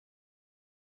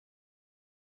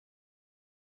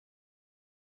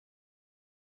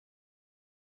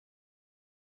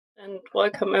And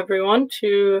welcome everyone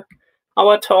to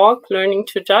our talk, Learning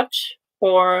to Judge,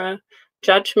 or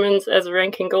Judgments as a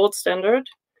Ranking Gold Standard.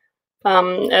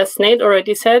 As Nate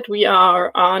already said, we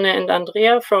are Arne and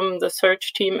Andrea from the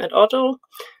search team at Otto.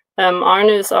 Arne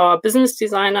is our business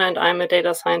designer and I'm a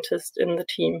data scientist in the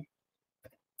team.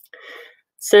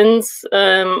 Since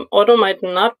Otto might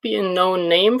not be a known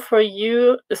name for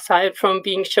you, aside from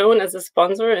being shown as a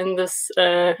sponsor in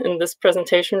this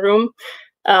presentation room,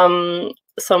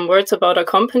 some words about our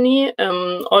company.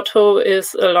 Otto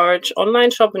is a large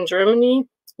online shop in Germany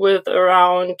with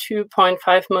around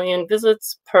 2.5 million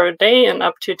visits per day and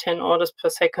up to 10 orders per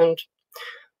second.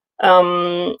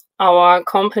 Our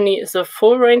company is a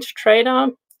full range trader,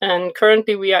 and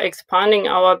currently we are expanding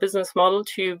our business model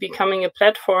to becoming a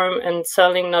platform and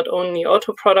selling not only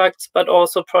Otto products, but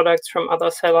also products from other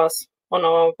sellers on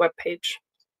our webpage.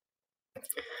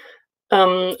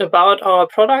 About our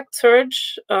product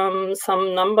search,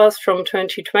 some numbers from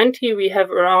 2020, we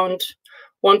have around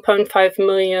 1.5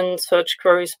 million search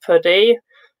queries per day.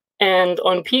 And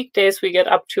on peak days, we get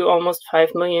up to almost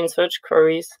 5 million search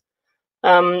queries.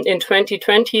 In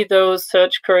 2020, those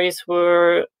search queries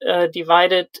were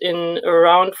divided in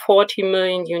around 40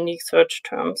 million unique search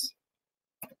terms.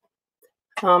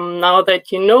 Now that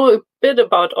you know a bit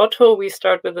about Otto, we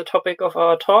start with the topic of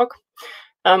our talk.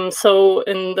 So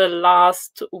in the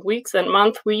last weeks and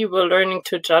months, we were learning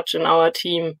to judge in our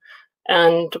team.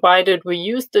 And why did we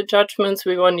use the judgments?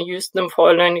 We want to use them for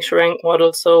a learning to rank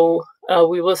model. So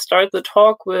we will start the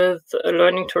talk with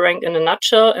learning to rank in a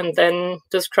nutshell and then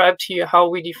describe to you how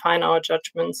we define our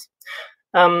judgments.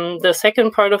 The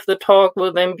second part of the talk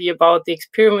will then be about the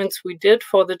experiments we did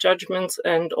for the judgments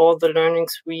and all the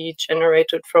learnings we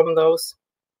generated from those.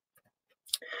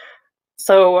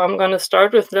 So I'm going to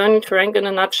start with learning to rank in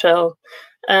a nutshell.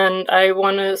 And I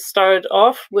want to start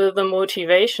off with the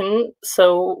motivation.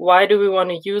 So why do we want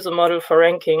to use a model for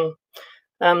ranking?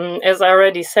 As I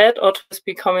already said, Otto is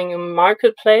becoming a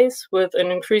marketplace with an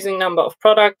increasing number of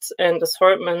products and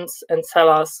assortments and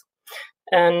sellers.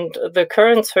 And the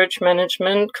current search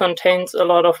management contains a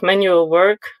lot of manual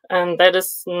work, and that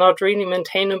is not really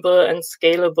maintainable and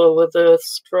scalable with a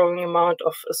growing amount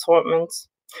of assortments.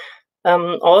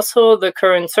 Also, the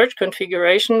current search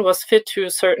configuration was fit to a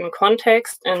certain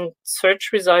context and search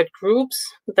result groups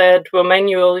that were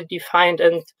manually defined.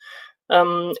 And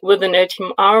with an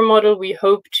LTMR model, we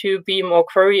hope to be more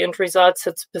query and result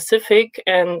set specific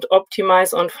and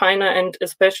optimize on finer and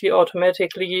especially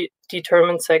automatically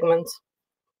determined segments.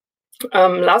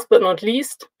 Last but not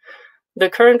least, the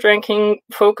current ranking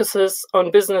focuses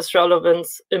on business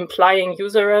relevance, implying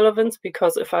user relevance,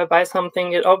 because if I buy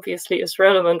something, it obviously is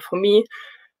relevant for me.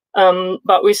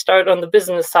 But we start on the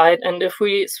business side. And if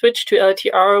we switch to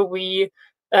LTR, we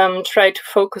try to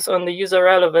focus on the user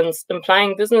relevance,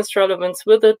 implying business relevance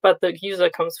with it, but the user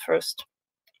comes first.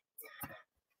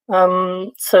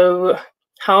 So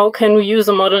how can we use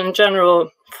a model in general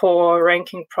for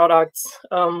ranking products?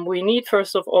 We need,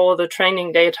 first of all, the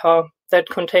training data that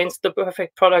contains the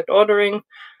perfect product ordering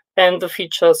and the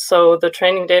features. So the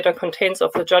training data contains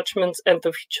of the judgments and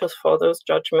the features for those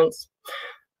judgments.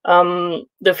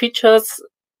 The features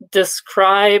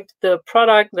describe the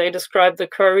product, they describe the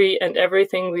query and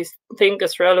everything we think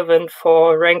is relevant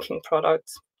for ranking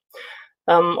products.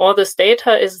 All this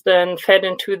data is then fed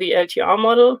into the LTR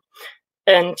model.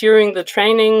 And during the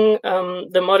training,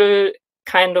 the model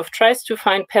kind of tries to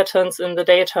find patterns in the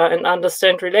data and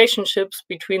understand relationships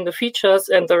between the features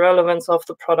and the relevance of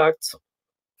the products.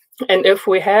 And if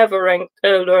we have a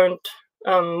learned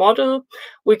model,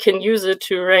 we can use it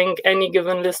to rank any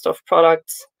given list of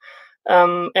products.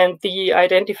 And the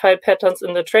identified patterns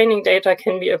in the training data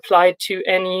can be applied to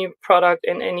any product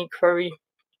in any query.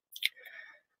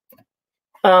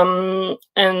 And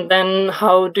then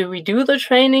how do we do the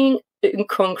training in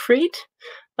concrete?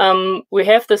 We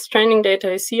have this training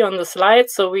data you see on the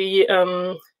slide. So we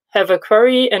have a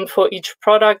query, and for each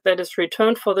product that is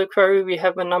returned for the query, we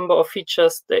have a number of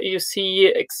features that you see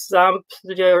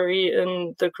exemplary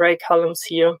in the gray columns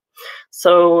here.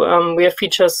 So we have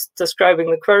features describing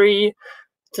the query,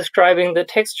 describing the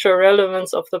texture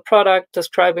relevance of the product,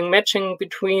 describing matching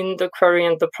between the query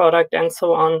and the product, and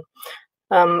so on.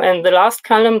 And the last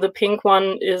column, the pink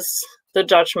one, is the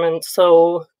judgment,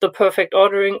 so the perfect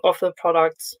ordering of the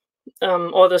products.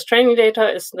 All this training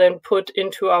data is then put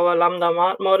into our Lambda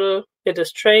model. It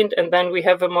is trained, and then we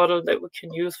have a model that we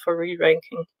can use for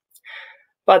re-ranking.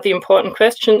 But the important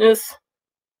question is,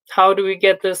 how do we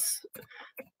get this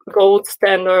gold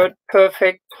standard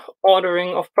perfect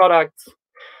ordering of products?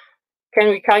 Can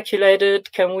we calculate it?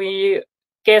 Can we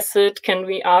guess it? Can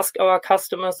we ask our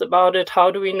customers about it?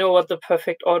 How do we know what the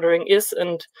perfect ordering is?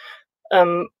 And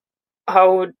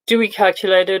how do we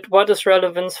calculate it? What is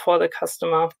relevance for the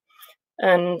customer?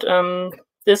 And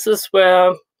this is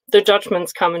where the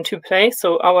judgments come into play.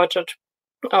 So our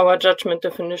judgment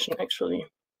definition, actually.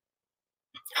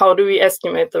 How do we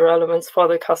estimate the relevance for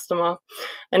the customer?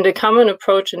 And a common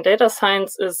approach in data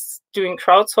science is doing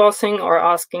crowdsourcing or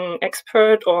asking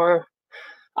expert or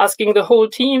asking the whole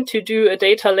team to do a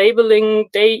data labeling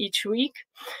day each week.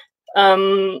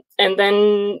 And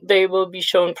then they will be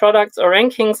shown products or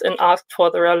rankings and asked for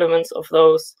the relevance of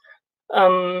those.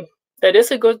 That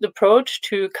is a good approach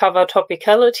to cover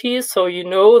topicality, so you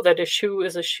know that a shoe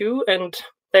is a shoe and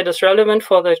that is relevant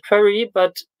for that query,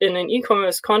 but in an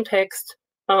e-commerce context,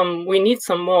 we need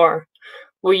some more.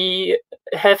 We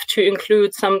have to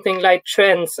include something like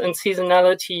trends and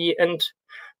seasonality and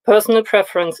personal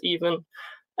preference even.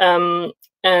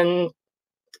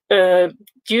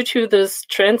 Due to this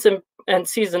trends and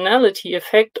seasonality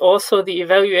effect, also the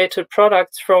evaluated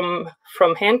products from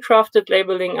handcrafted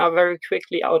labeling are very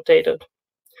quickly outdated.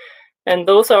 And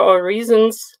those are our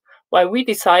reasons why we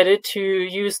decided to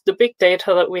use the big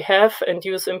data that we have and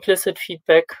use implicit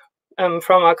feedback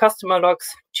from our customer logs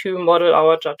to model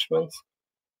our judgments.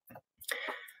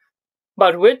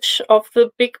 But which of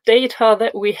the big data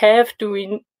that we have do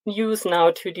we use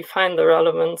now to define the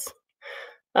relevance?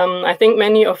 I think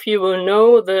many of you will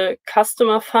know the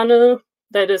customer funnel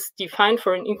that is defined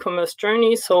for an e-commerce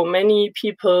journey. So many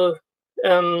people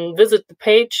visit the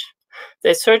page,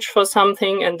 they search for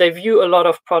something, and they view a lot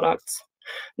of products.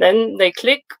 Then they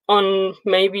click on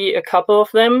maybe a couple of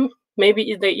them.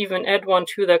 Maybe they even add one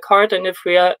to their cart, and if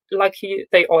we are lucky,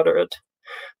 they order it.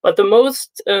 But the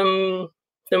most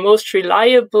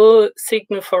reliable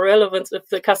signal for relevance if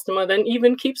the customer then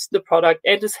even keeps the product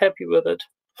and is happy with it.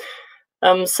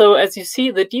 So as you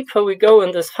see, the deeper we go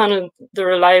in this funnel, the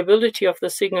reliability of the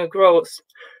signal grows.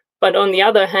 But on the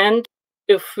other hand,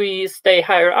 if we stay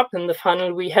higher up in the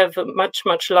funnel, we have a much,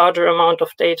 much larger amount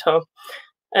of data.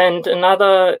 And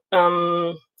another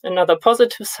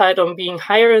positive side on being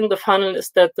higher in the funnel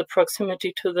is that the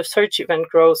proximity to the search event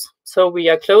grows. So we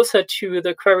are closer to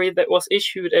the query that was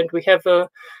issued, and we have a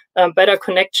better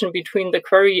connection between the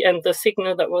query and the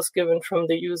signal that was given from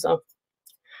the user.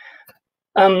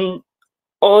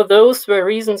 All those were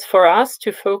reasons for us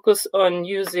to focus on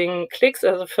using clicks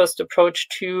as a first approach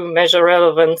to measure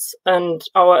relevance. And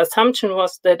our assumption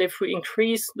was that if we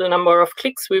increase the number of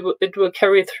clicks, it will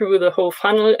carry through the whole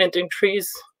funnel and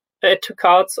increase add to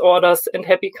carts, orders, and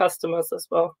happy customers as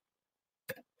well.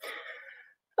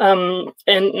 And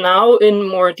now in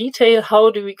more detail, how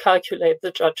do we calculate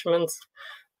the judgments?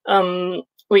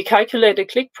 We calculate a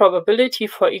click probability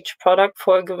for each product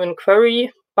for a given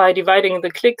query by dividing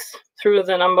the clicks through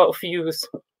the number of views.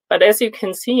 But as you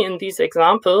can see in these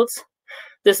examples,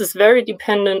 this is very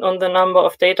dependent on the number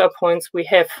of data points we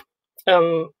have,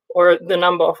 or the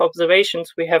number of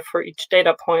observations we have for each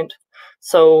data point.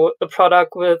 So a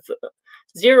product with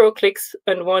 0 clicks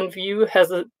and 1 view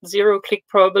has a 0 click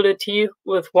probability,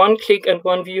 with 1 click and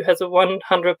 1 view has a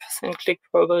 100% click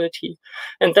probability.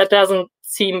 And that doesn't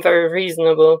seem very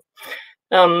reasonable.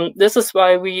 This is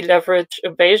why we leverage a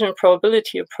Bayesian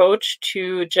probability approach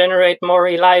to generate more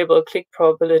reliable click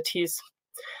probabilities.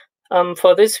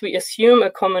 For this, we assume a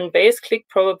common base click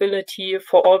probability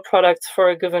for all products for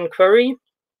a given query.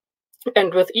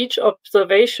 And with each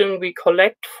observation we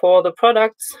collect for the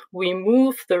products, we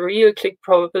move the real click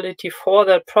probability for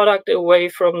that product away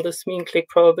from this mean click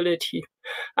probability.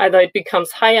 Either it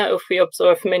becomes higher if we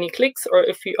observe many clicks, or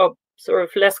if we observe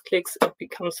less clicks, it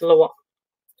becomes lower.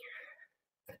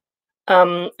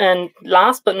 And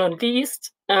last but not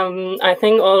least, I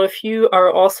think all of you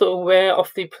are also aware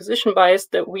of the position bias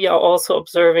that we are also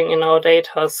observing in our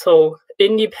data. So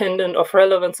independent of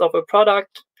relevance of a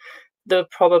product, the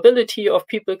probability of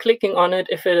people clicking on it,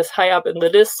 if it is high up in the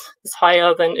list, is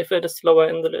higher than if it is lower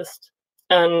in the list.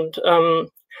 And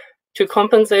to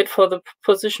compensate for the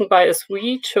position bias,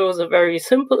 we chose a very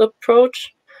simple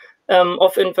approach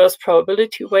of inverse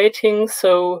probability weighting.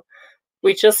 So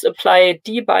we just apply a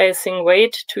debiasing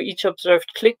weight to each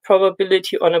observed click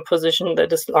probability on a position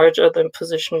that is larger than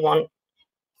position 1.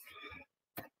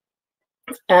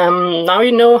 Now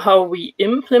you know how we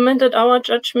implemented our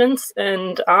judgments,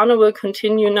 and Arne will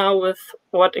continue now with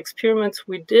what experiments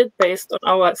we did based on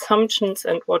our assumptions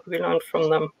and what we learned from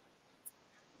them.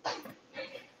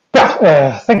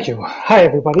 Yeah, thank you. Hi,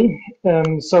 everybody.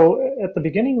 So at the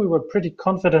beginning, we were pretty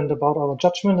confident about our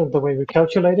judgment and the way we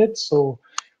calculated. So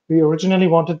we originally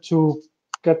wanted to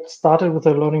get started with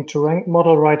a learning to rank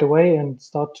model right away and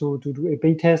start to do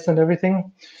A/B tests and everything.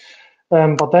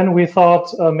 But then we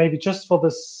thought maybe just for the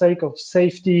sake of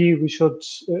safety, we should,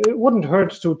 it wouldn't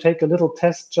hurt to take a little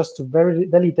test just to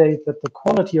validate that the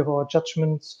quality of our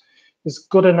judgments is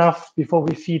good enough before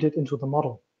we feed it into the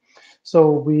model. So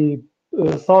we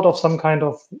thought of some kind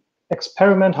of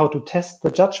experiment, how to test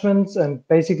the judgments. And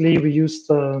basically we used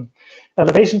the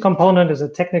elevation component as a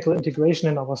technical integration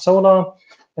in our Solr.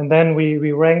 And then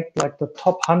we ranked like the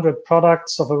top 100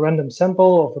 products of a random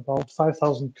sample of about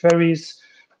 5,000 queries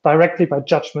directly by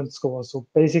judgment score. So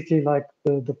basically like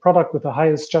the product with the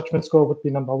highest judgment score would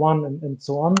be #1 and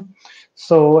so on.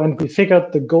 So, and we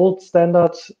figured the gold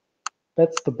standard,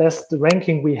 that's the best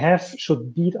ranking we have,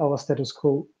 should beat our status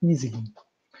quo easily.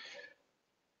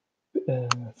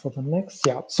 For the next,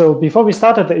 yeah. So before we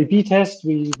started the A/B test,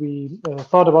 we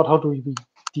thought about how do we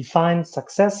define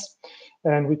success.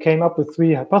 And we came up with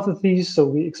 3 hypotheses. So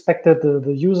we expected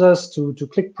the users to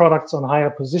click products on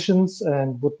higher positions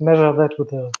and would measure that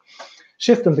with a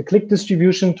shift in the click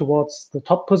distribution towards the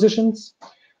top positions.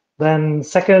 Then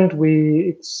second, we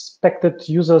expected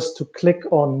users to click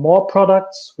on more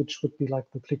products, which would be like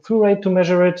the click-through rate to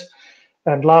measure it.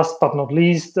 And last but not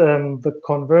least, the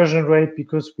conversion rate,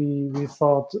 because we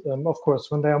thought, of course,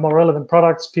 when there are more relevant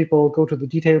products, people go to the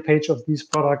detail page of these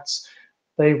products,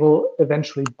 they will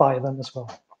eventually buy them as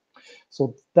well.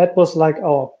 So that was like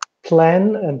our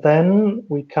plan. And then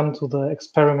we come to the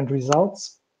experiment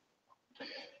results.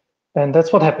 And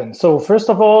that's what happened. So first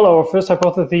of all, our first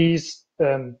hypothesis,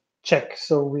 check.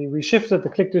 So we shifted the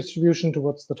click distribution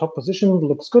towards the top position,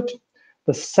 looks good.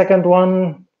 The second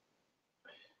one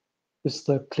is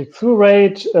the click-through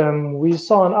rate. We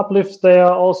saw an uplift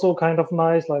there, also kind of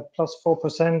nice, like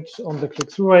 +4% on the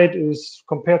click-through rate is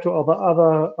compared to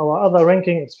our other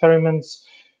ranking experiments,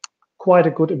 quite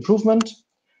a good improvement.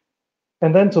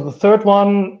 And then to the third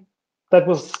one, that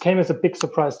came as a big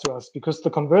surprise to us because the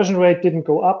conversion rate didn't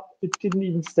go up. It didn't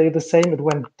even stay the same. It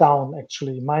went down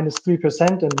actually,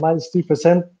 -3%, and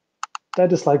 -3%.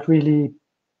 That is like really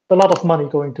a lot of money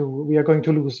we are going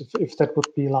to lose if that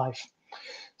would be live.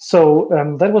 So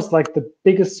that was like the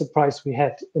biggest surprise we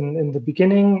had. In the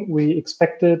beginning, we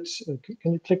expected,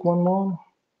 can you click one more?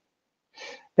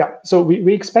 Yeah, so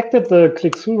we expected the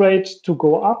click-through rate to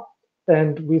go up.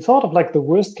 And we thought of like the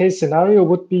worst case scenario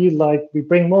would be like we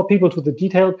bring more people to the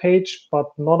detail page, but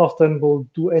none of them will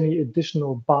do any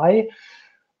additional buy.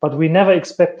 But we never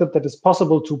expected that it's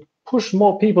possible to push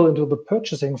more people into the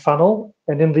purchasing funnel.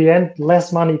 And in the end,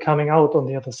 less money coming out on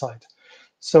the other side.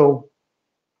 So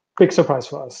big surprise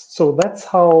for us. So that's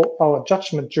how our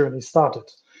judgment journey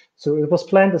started. So it was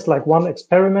planned as like one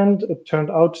experiment. It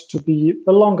turned out to be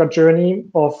a longer journey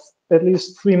of at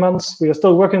least 3 months. We are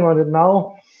still working on it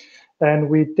now.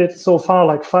 And we did so far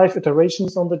like 5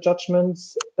 iterations on the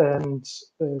judgments. And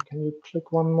can you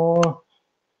click one more?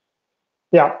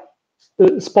 Yeah,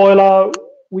 spoiler,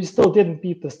 we still didn't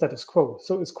beat the status quo.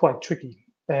 So it's quite tricky.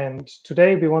 And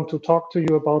today we want to talk to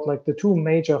you about like the 2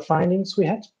 major findings we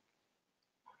had.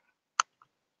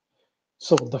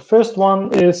 So the first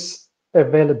one is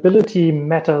availability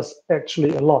matters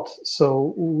actually a lot.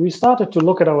 So we started to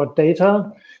look at our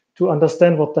data to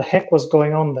understand what the heck was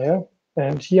going on there.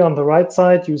 And here on the right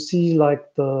side, you see like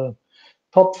the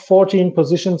top 14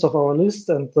 positions of our list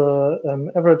and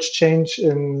the average change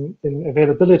in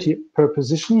availability per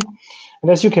position. And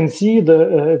as you can see,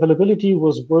 the availability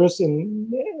was worse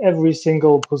in every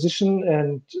single position.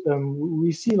 And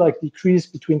we see like decrease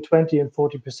between 20 and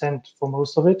 40% for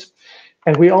most of it.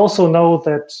 And we also know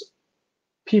that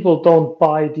people don't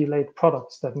buy delayed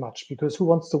products that much because who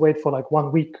wants to wait for like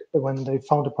 1 week when they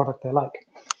found a product they like?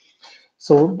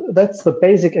 So that's the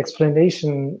basic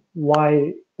explanation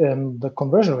why the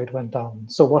conversion rate went down.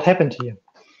 So what happened here?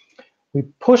 We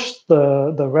pushed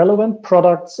the relevant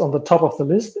products on the top of the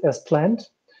list as planned,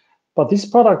 but these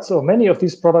products, or many of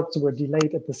these products, were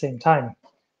delayed at the same time.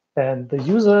 And the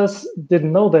users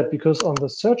didn't know that because on the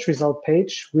search result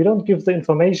page, we don't give the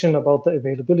information about the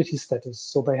availability status.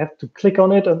 So they have to click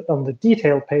on it, and on the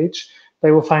detail page,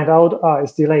 they will find out,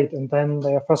 it's delayed, and then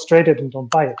they are frustrated and don't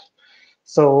buy it.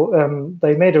 So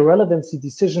they made a relevancy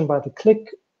decision by the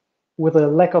click with a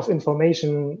lack of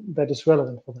information that is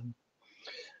relevant for them.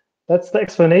 That's the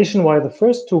explanation why the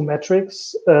first 2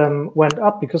 metrics went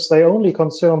up, because they only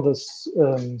concern this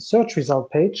search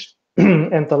result page.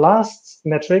 And the last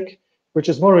metric, which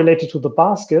is more related to the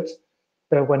basket,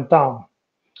 went down.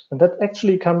 And that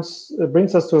actually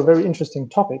brings us to a very interesting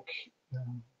topic.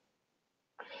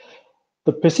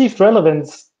 The perceived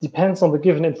relevance depends on the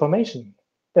given information.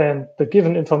 And the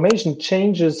given information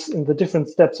changes in the different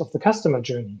steps of the customer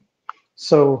journey.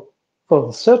 So for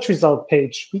the search result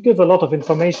page, we give a lot of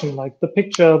information like the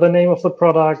picture, the name of the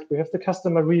product, we have the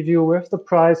customer review, we have the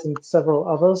price, and several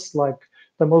others, like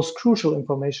the most crucial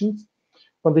information.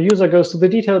 When the user goes to the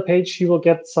detail page, he will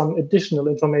get some additional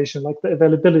information like the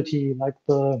availability, like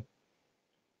the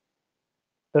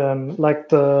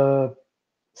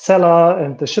seller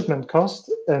and the shipment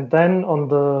cost. And then on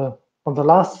the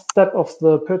last step of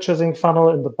the purchasing funnel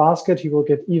in the basket, he will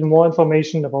get even more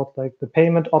information about like the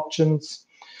payment options.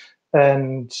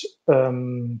 And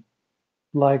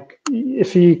like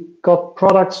if he got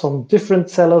products from different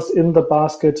sellers in the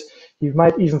basket, you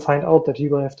might even find out that he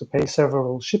will have to pay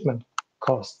several shipment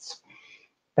costs.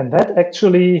 And that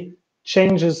actually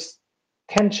can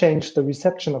change the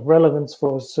reception of relevance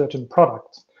for a certain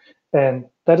product. And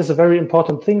that is a very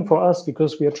important thing for us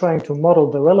because we are trying to model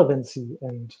the relevancy,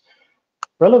 and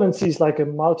relevancy is like a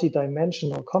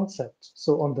multi-dimensional concept.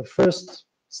 So on the first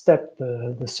step,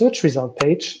 the search result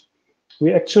page,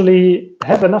 we actually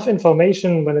have enough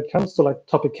information when it comes to like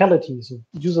topicality. So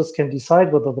users can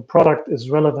decide whether the product is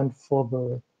relevant for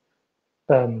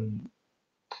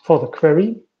the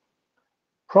query.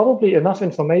 Probably enough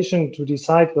information to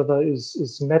decide whether it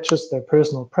matches their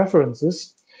personal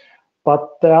preferences.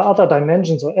 But there are other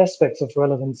dimensions or aspects of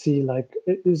relevancy, like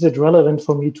is it relevant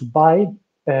for me to buy?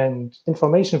 And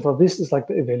information for this is like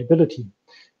the availability.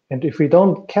 And if we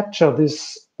don't capture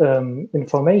this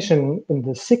information in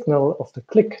the signal of the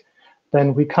click,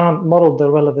 then we can't model the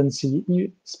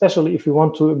relevancy, especially if we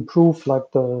want to improve like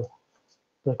the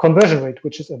conversion rate,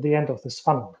 which is at the end of this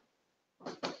funnel.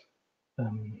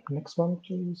 Next one,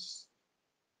 please.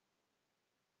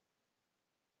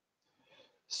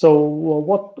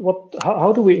 So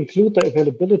how do we include the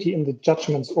availability in the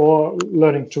judgments or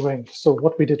learning to rank? So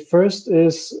what we did first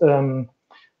is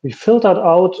we filtered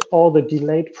out all the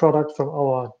delayed product from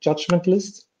our judgment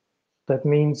list. That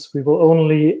means we will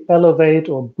only elevate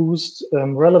or boost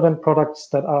relevant products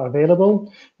that are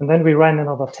available. And then we ran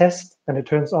another test, and it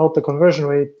turns out the conversion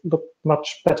rate looked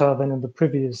much better than in the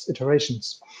previous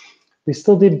iterations. We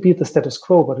still didn't beat the status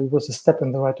quo, but it was a step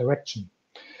in the right direction.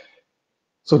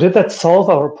 So did that solve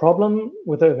our problem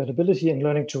with the availability and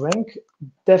learning to rank?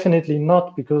 Definitely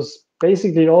not, because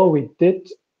basically all we did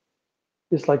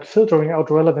is like filtering out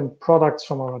relevant products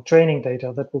from our training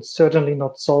data. That will certainly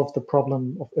not solve the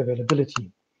problem of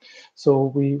availability.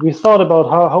 So we thought about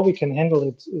how we can handle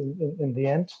it in the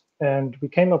end, and we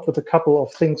came up with a couple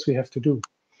of things we have to do.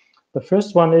 The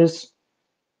first one is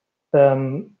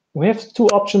we have two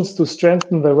options to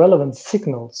strengthen the relevant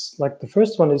signals. Like the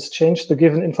first one is change the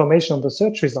given information on the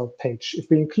search result page. If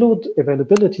we include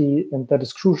availability, and that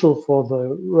is crucial for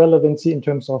the relevancy in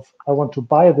terms of I want to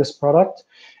buy this product,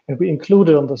 and we include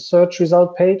it on the search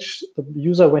result page, the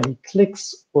user, when he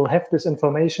clicks, will have this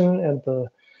information and the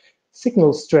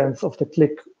signal strength of the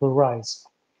click will rise.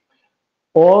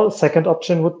 Or second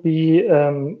option would be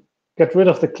get rid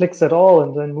of the clicks at all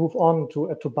and then move on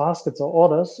to add to baskets or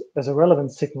orders as a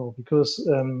relevant signal, because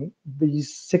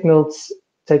these signals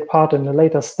take part in a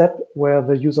later step where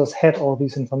the users had all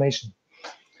these information.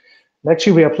 And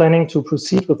actually, we are planning to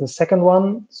proceed with the second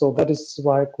one. So that is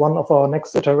like one of our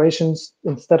next iterations,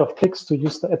 instead of clicks, to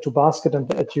use the add to basket and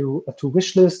the add to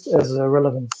wish list as a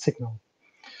relevant signal.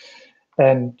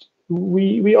 And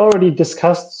we already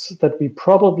discussed that we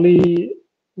probably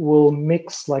will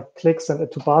mix like clicks and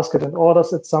add to basket and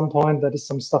orders at some point. That is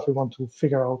some stuff we want to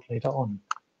figure out later on.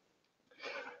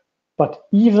 But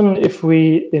even if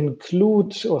we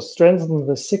include or strengthen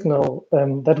the signal,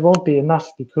 that won't be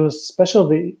enough, because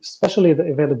especially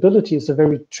the availability is a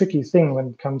very tricky thing when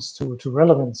it comes to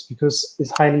relevance, because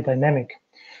it's highly dynamic.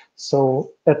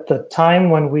 So at the time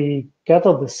when we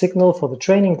gather the signal for the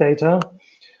training data,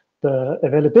 the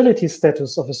availability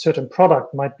status of a certain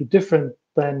product might be different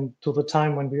than to the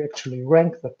time when we actually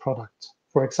rank that product.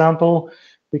 For example,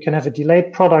 we can have a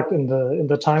delayed product in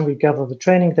the time we gather the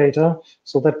training data,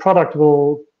 so that product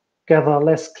will gather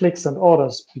less clicks and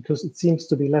orders because it seems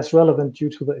to be less relevant due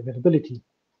to the availability.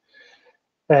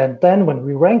 And then when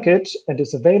we rank it and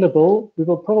it's available, we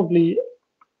will probably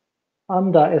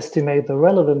underestimate the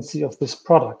relevancy of this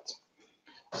product.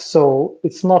 So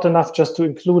it's not enough just to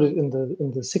include it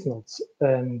in the signals.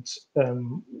 And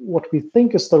what we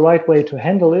think is the right way to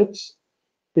handle it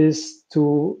is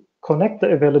to connect the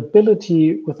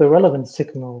availability with the relevant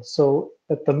signal. So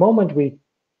at the moment we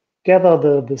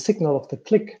gather the signal of the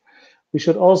click, we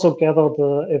should also gather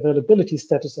the availability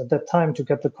status at that time to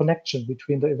get the connection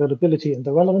between the availability and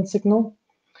the relevant signal,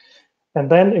 and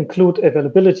then include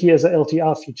availability as a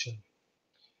LTR feature.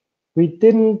 We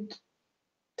didn't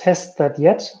test that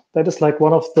yet. That is like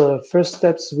one of the first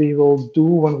steps we will do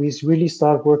when we really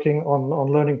start working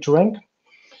on learning to rank.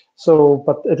 So,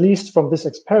 but at least from this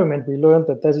experiment, we learned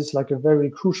that that is like a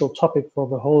very crucial topic for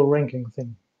the whole ranking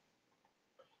thing.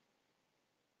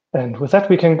 And with that,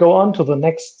 we can go on to the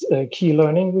next key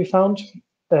learning we found,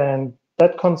 and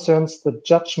that concerns the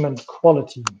judgment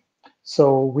quality.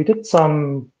 So we did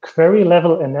some query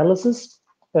level analysis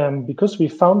because we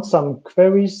found some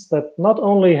queries that not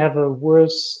only had a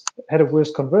worse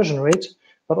conversion rate,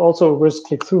 but also a worse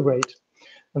click-through rate.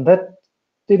 And that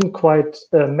didn't quite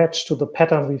match to the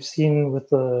pattern we've seen with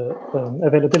the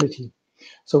availability.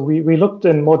 So we looked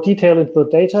in more detail into the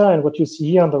data, and what you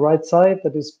see here on the right side,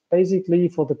 that is basically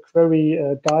for the query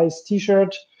guys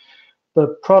t-shirt, the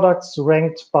products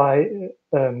ranked by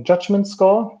judgment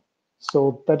score.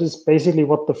 So that is basically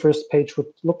what the first page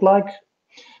would look like.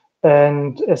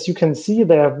 And as you can see,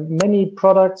 there are many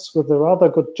products with a rather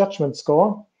good judgment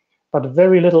score, but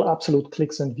very little absolute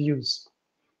clicks and views.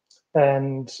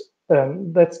 And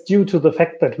that's due to the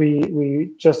fact that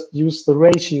we just use the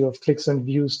ratio of clicks and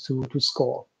views to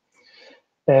score.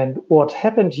 And what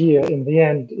happened here in the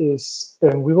end is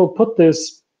we will put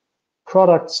these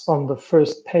products on the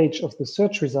first page of the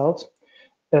search result.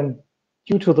 And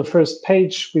due to the first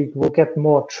page, we will get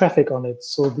more traffic on it.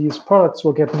 So these products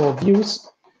will get more views,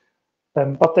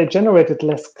 but they generated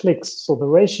less clicks. So the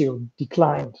ratio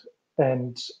declined.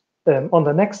 And on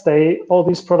the next day, all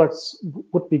these products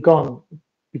would be gone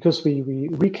because we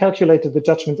recalculated the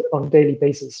judgment on a daily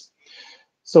basis.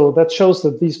 So that shows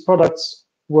that these products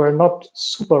were not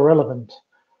super relevant.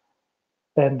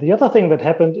 And the other thing that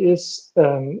happened is,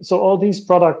 so all these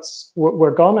products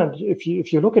were gone. And if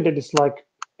you look at it, it's like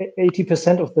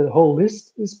 80% of the whole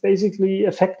list is basically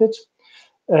affected.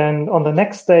 And on the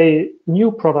next day,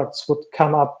 new products would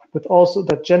come up with also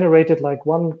that generated like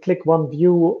one click, one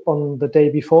view on the day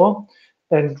before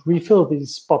and refill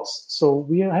these spots. So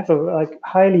we have a like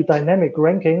highly dynamic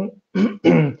ranking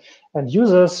and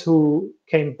users who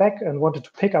came back and wanted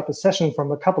to pick up a session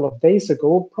from a couple of days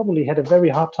ago probably had a very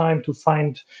hard time to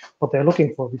find what they're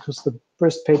looking for because the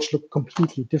first page looked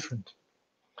completely different.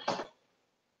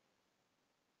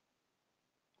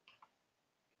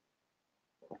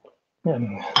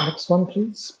 Next one,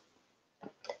 please.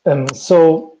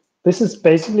 So this is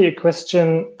basically a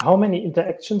question, how many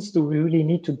interactions do we really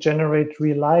need to generate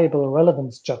reliable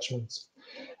relevance judgments?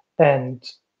 And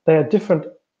there are different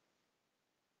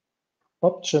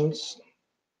options.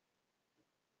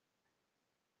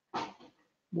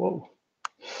 Whoa.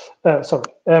 Sorry,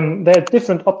 there are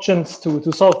different options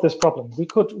to solve this problem. We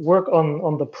could work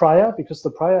on the prior because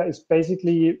the prior is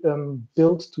basically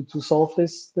built to solve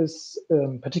this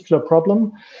particular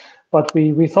problem. But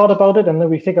we thought about it and then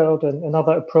we figured out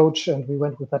another approach and we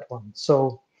went with that one.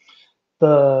 So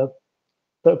the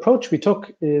approach we took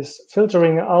is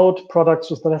filtering out products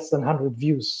with less than 100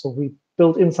 views. So we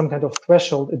built in some kind of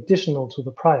threshold additional to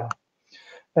the prior.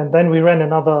 And then we ran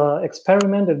another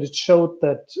experiment and it showed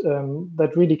that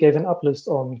that really gave an uplift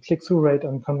on click-through rate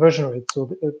and conversion rate. So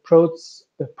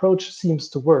the approach seems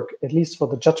to work, at least for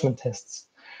the judgment tests.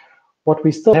 What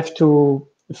we still have to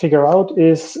figure out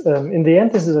is, in the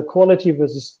end, this is a quality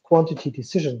versus quantity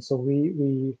decision. So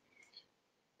we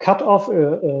cut off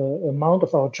a amount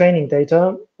of our training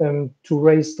data to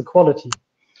raise the quality.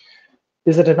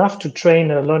 Is it enough to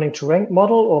train a learning to rank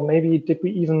model, or maybe did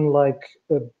we even like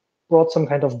brought some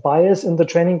kind of bias in the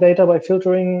training data by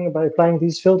applying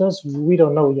these filters? We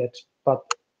don't know yet, but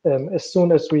as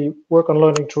soon as we work on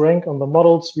learning to rank on the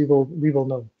models, we will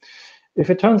know. If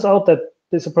it turns out that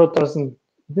this approach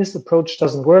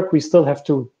doesn't work, we still have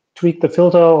to tweak the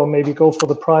filter or maybe go for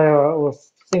the prior or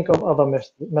think of other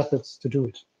methods to do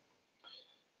it.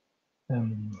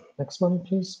 Next one,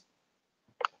 please.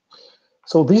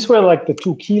 So these were like the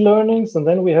two key learnings, and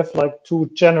then we have like two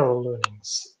general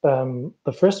learnings.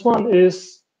 The first one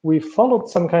is we followed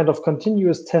some kind of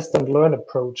continuous test and learn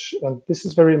approach, and this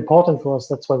is very important for us.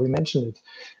 That's why we mentioned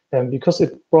it, because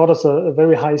it brought us a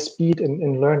very high speed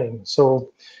in learning.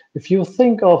 So if you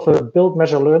think of a build,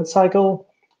 measure, learn cycle,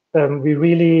 we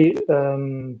really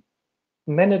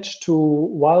managed to,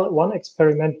 while one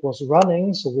experiment was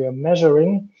running, so we are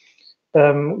measuring,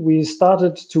 we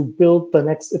started to build the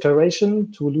next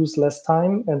iteration to lose less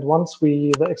time. And once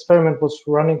the experiment was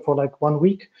running for like 1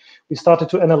 week, we started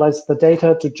to analyze the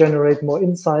data to generate more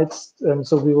insights.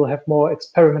 So we will have more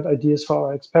experiment ideas for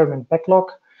our experiment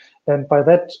backlog. And by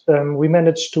that, we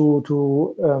managed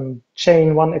to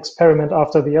chain one experiment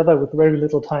after the other with very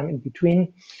little time in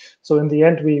between. So in the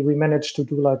end, we managed to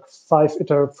do like 5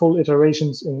 full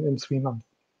iterations in 3 months.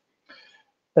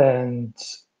 And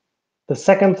the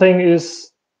second thing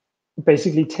is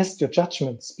basically test your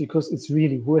judgments, because it's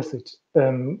really worth it.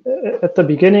 At the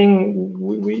beginning,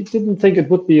 we didn't think it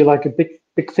would be like a big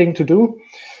big thing to do.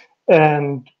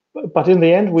 But in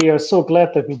the end, we are so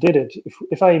glad that we did it.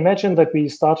 If I imagine that we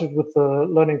started with the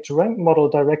learning to rank model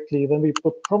directly, then we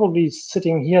would probably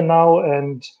sitting here now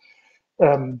and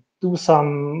do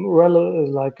some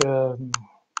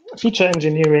feature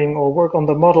engineering or work on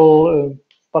the model,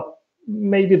 but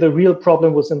maybe the real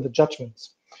problem was in the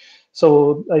judgments.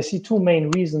 So I see two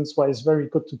main reasons why it's very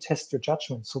good to test your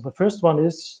judgments. So the first one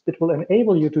is it will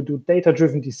enable you to do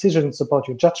data-driven decisions about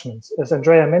your judgments. As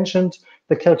Andrea mentioned,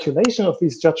 the calculation of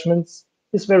these judgments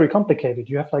is very complicated.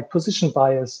 You have like position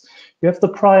bias, you have the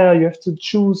prior, you have to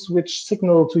choose which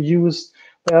signal to use.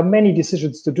 There are many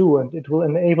decisions to do, and it will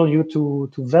enable you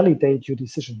to validate your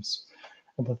decisions.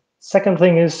 And the second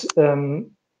thing is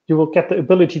you will get the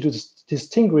ability to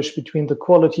distinguish between the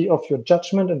quality of your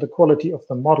judgment and the quality of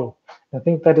the model. I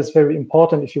think that is very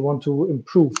important if you want to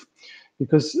improve,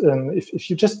 because if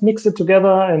you just mix it together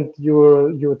and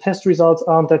your test results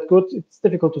aren't that good, it's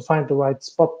difficult to find the right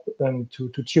spot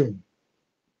to tune.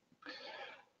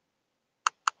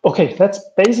 Okay, that's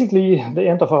basically the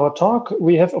end of our talk.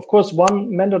 We have, of course,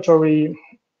 one mandatory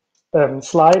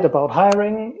slide about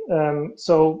hiring.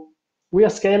 So we are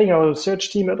scaling our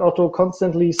search team at Otto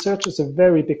constantly. Search is a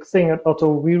very big thing at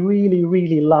Otto. We really,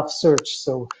 really love search.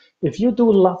 So if you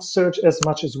do love search as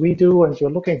much as we do and you're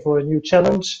looking for a new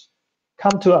challenge,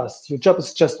 come to us. Your job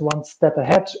is just one step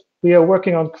ahead. We are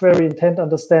working on query intent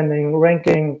understanding,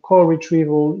 ranking, core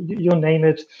retrieval, you name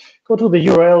it. Go to the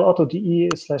URL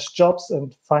otto.de/jobs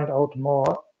and find out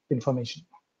more information.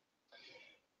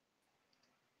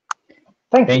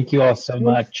 Thank you all so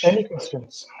much. Any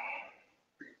questions?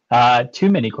 Too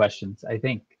many questions, I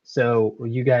think. So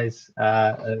you guys,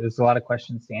 there's a lot of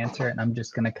questions to answer, and I'm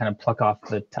just going to kind of pluck off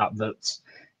the top votes,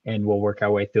 and we'll work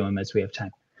our way through them as we have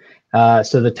time.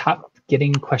 So the top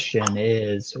getting question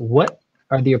is, what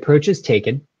are the approaches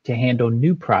taken to handle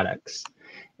new products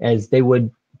as they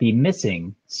would be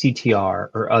missing CTR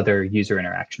or other user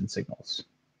interaction signals?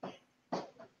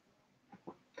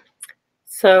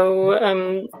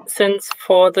 So since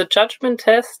for the judgment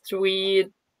test, we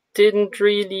didn't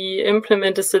really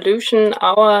implement a solution,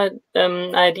 our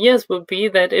ideas would be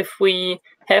that if we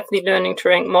have the learning to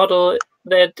rank model,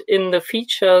 that in the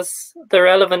features, the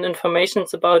relevant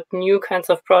informations about new kinds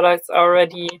of products are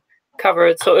already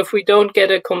covered. So if we don't get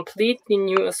a completely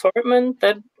new assortment,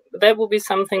 that will be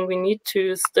something we need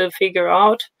to still figure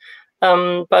out.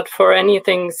 But for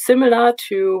anything similar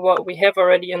to what we have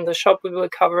already in the shop, we will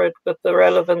cover it with the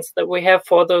relevance that we have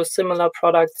for those similar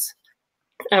products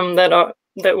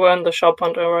that were in the shop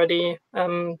and already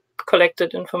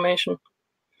collected information.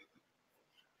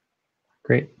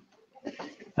 Great.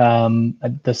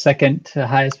 The second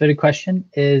highest voted question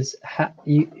is, I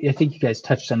think you guys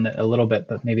touched on it a little bit,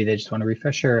 but maybe they just want a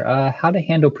refresher. How to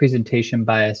handle presentation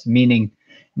bias, meaning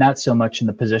not so much in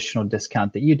the positional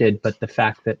discount that you did, but the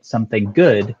fact that something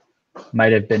good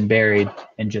might have been buried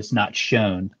and just not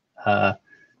shown to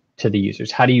the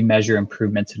users. How do you measure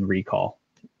improvements in recall?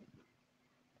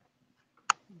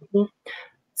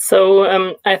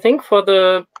 So I think for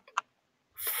the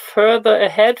further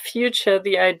ahead future,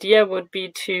 the idea would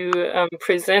be to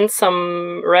present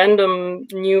some random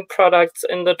new products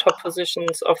in the top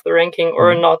positions of the ranking,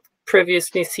 or not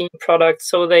previously seen products,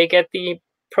 so they get the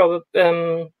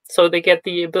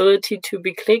ability to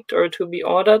be clicked or to be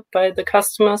ordered by the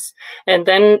customers. And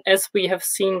then, as we have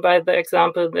seen by the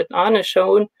example that Arne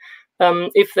showed,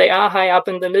 if they are high up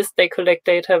in the list, they collect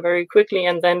data very quickly,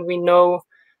 and then we know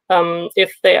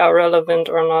if they are relevant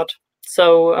or not.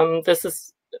 So this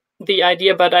is the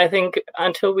idea, but I think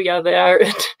until we are there,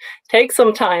 it takes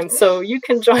some time. So you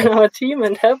can join our team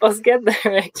and help us get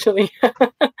there, actually.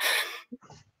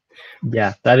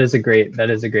 Yeah, that is a great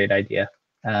idea.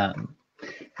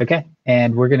 Okay,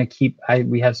 and we're going to keep,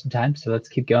 we have some time, so let's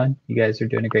keep going. You guys are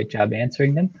doing a great job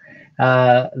answering them.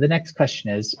 The next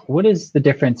question is, what is the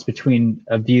difference between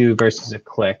a view versus a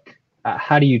click?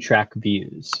 How do you track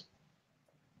views?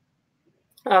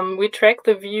 We track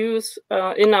the views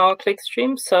in our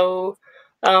clickstream. So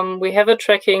we have a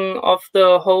tracking of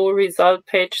the whole result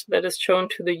page that is shown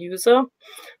to the user.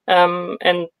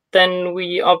 And then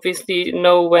we obviously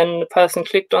know when the person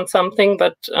clicked on something,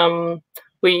 but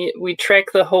we track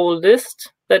the whole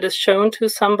list that is shown to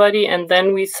somebody, and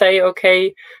then we say,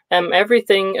 okay,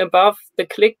 everything above the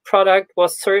click product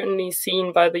was certainly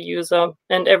seen by the user,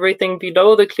 and everything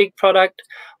below the click product,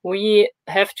 we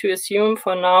have to assume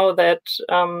for now that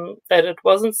that it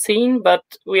wasn't seen, but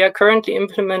we are currently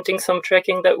implementing some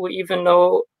tracking that we even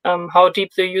know how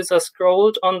deep the user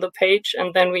scrolled on the page,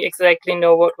 and then we exactly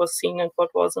know what was seen and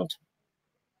what wasn't.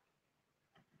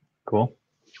 Cool.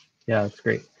 Yeah, that's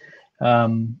great.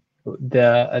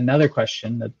 Another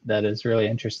question that is really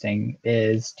interesting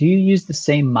is, do you use the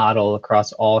same model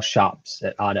across all shops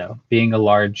at Otto? Being a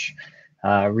large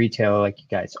retailer like you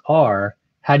guys are,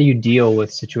 how do you deal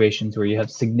with situations where you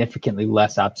have significantly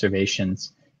less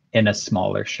observations in a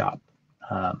smaller shop?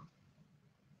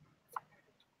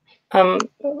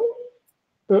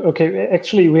 Okay,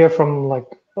 actually, we are from like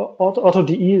Otto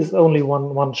DE is only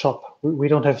one shop. We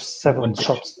don't have several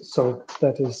shops, so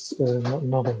that is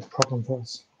not a problem for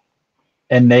us.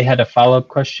 And they had a follow-up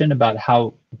question about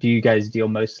how do you guys deal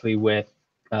mostly with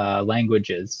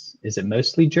languages? Is it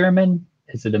mostly German?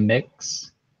 Is it a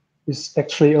mix? It's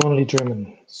actually only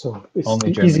German, so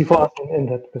it's easy for us in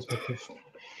that perspective.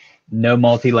 No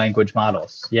multi-language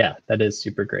models. Yeah, that is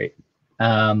super great.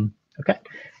 Okay,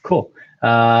 cool.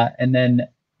 And then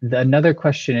another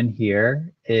question in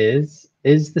here is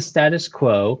the status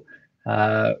quo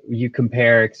you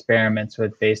compare experiments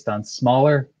with based on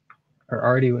smaller or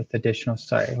already with additional,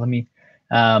 sorry, let me,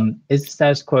 is the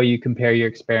status quo you compare your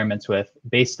experiments with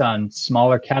based on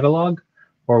smaller catalog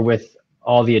or with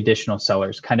all the additional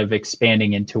sellers, kind of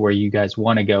expanding into where you guys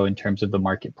want to go in terms of the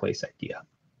marketplace idea?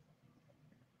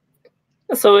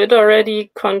 So it already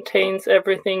contains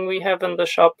everything we have in the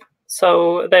shop.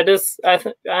 So that is, I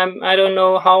don't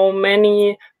know how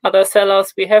many other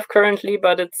sellers we have currently,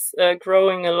 but it's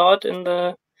growing a lot in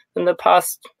the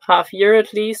past half year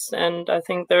at least. And I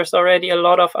think there's already a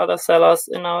lot of other sellers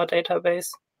in our database.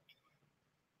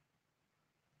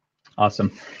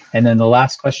 Awesome. And then the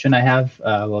last question I have,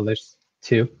 well, there's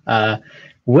two.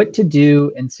 What to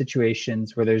do in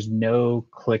situations where there's no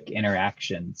click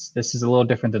interactions? This is a little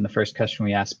different than the first question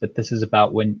we asked, but this is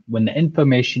about when the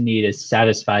information need is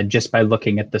satisfied just by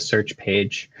looking at the search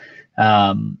page.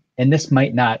 And this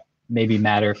might not maybe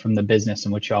matter from the business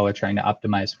in which y'all are trying to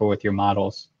optimize for with your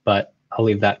models, but I'll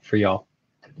leave that for y'all.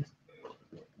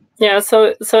 Yeah,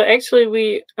 so actually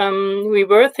we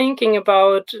were thinking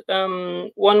about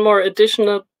one more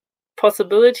additional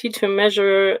possibility to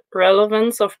measure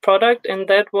relevance of product, and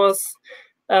that was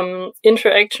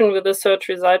interaction with the search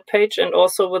result page and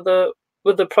also with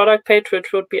the product page,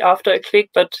 which would be after a click.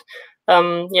 But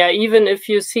yeah, even if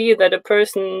you see that a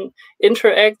person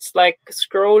interacts like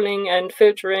scrolling and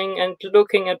filtering and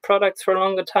looking at products for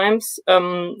longer times,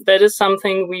 that is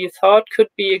something we thought could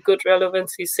be a good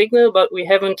relevancy signal, but we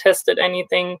haven't tested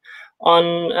anything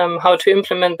on how to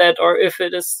implement that, or if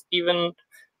it is even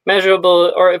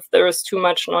measurable, or if there is too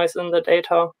much noise in the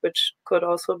data, which could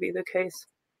also be the case.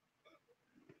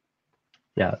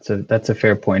 Yeah, so that's a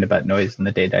fair point about noise in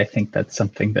the data. I think that's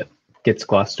something that gets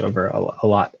glossed over a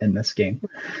lot in this game.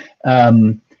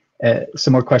 Some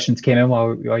more questions came in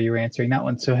while you were answering that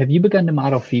one. So have you begun to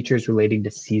model features relating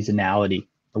to seasonality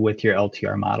with your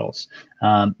LTR models?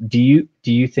 Do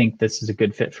you think this is a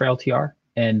good fit for LTR?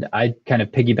 And I'd kind of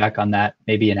piggyback on that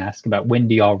maybe and ask about, when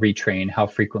do y'all retrain? How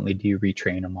frequently do you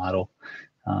retrain a model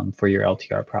for your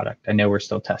LTR product? I know we're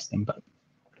still testing, but.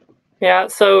 Yeah,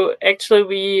 so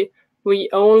actually we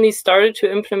only started to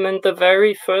implement the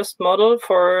very first model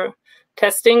for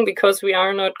testing because we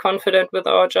are not confident with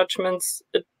our judgments.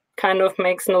 It kind of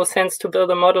makes no sense to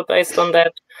build a model based on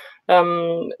that.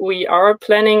 We are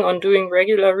planning on doing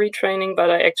regular retraining,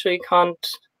 but I actually can't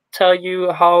tell you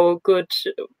how good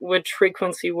which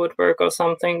frequency would work or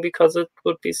something, because it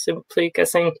would be simply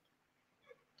guessing.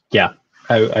 Yeah,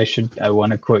 I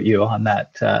want to quote you on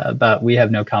that, but we have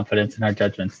no confidence in our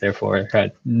judgments, therefore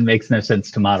it makes no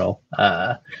sense to model.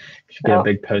 Should get a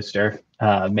big poster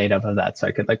made up of that so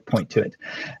I could like point to it.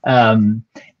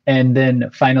 And then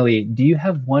finally, do you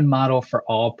have one model for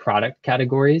all product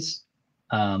categories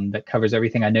that covers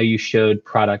everything? I know you showed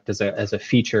product as a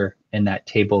feature in that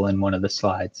table in one of the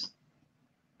slides.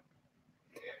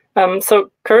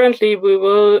 So currently we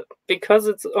will, because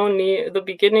it's only the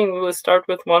beginning, we will start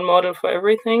with one model for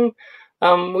everything.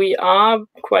 We are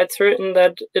quite certain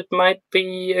that it might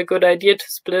be a good idea to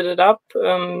split it up.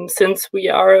 Since we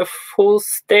are a full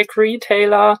stack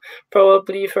retailer,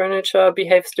 probably furniture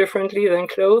behaves differently than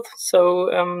clothes.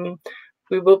 So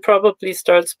we will probably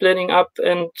start splitting up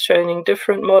and training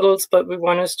different models, but we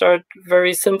want to start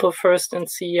very simple first and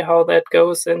see how that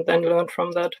goes and then learn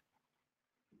from that.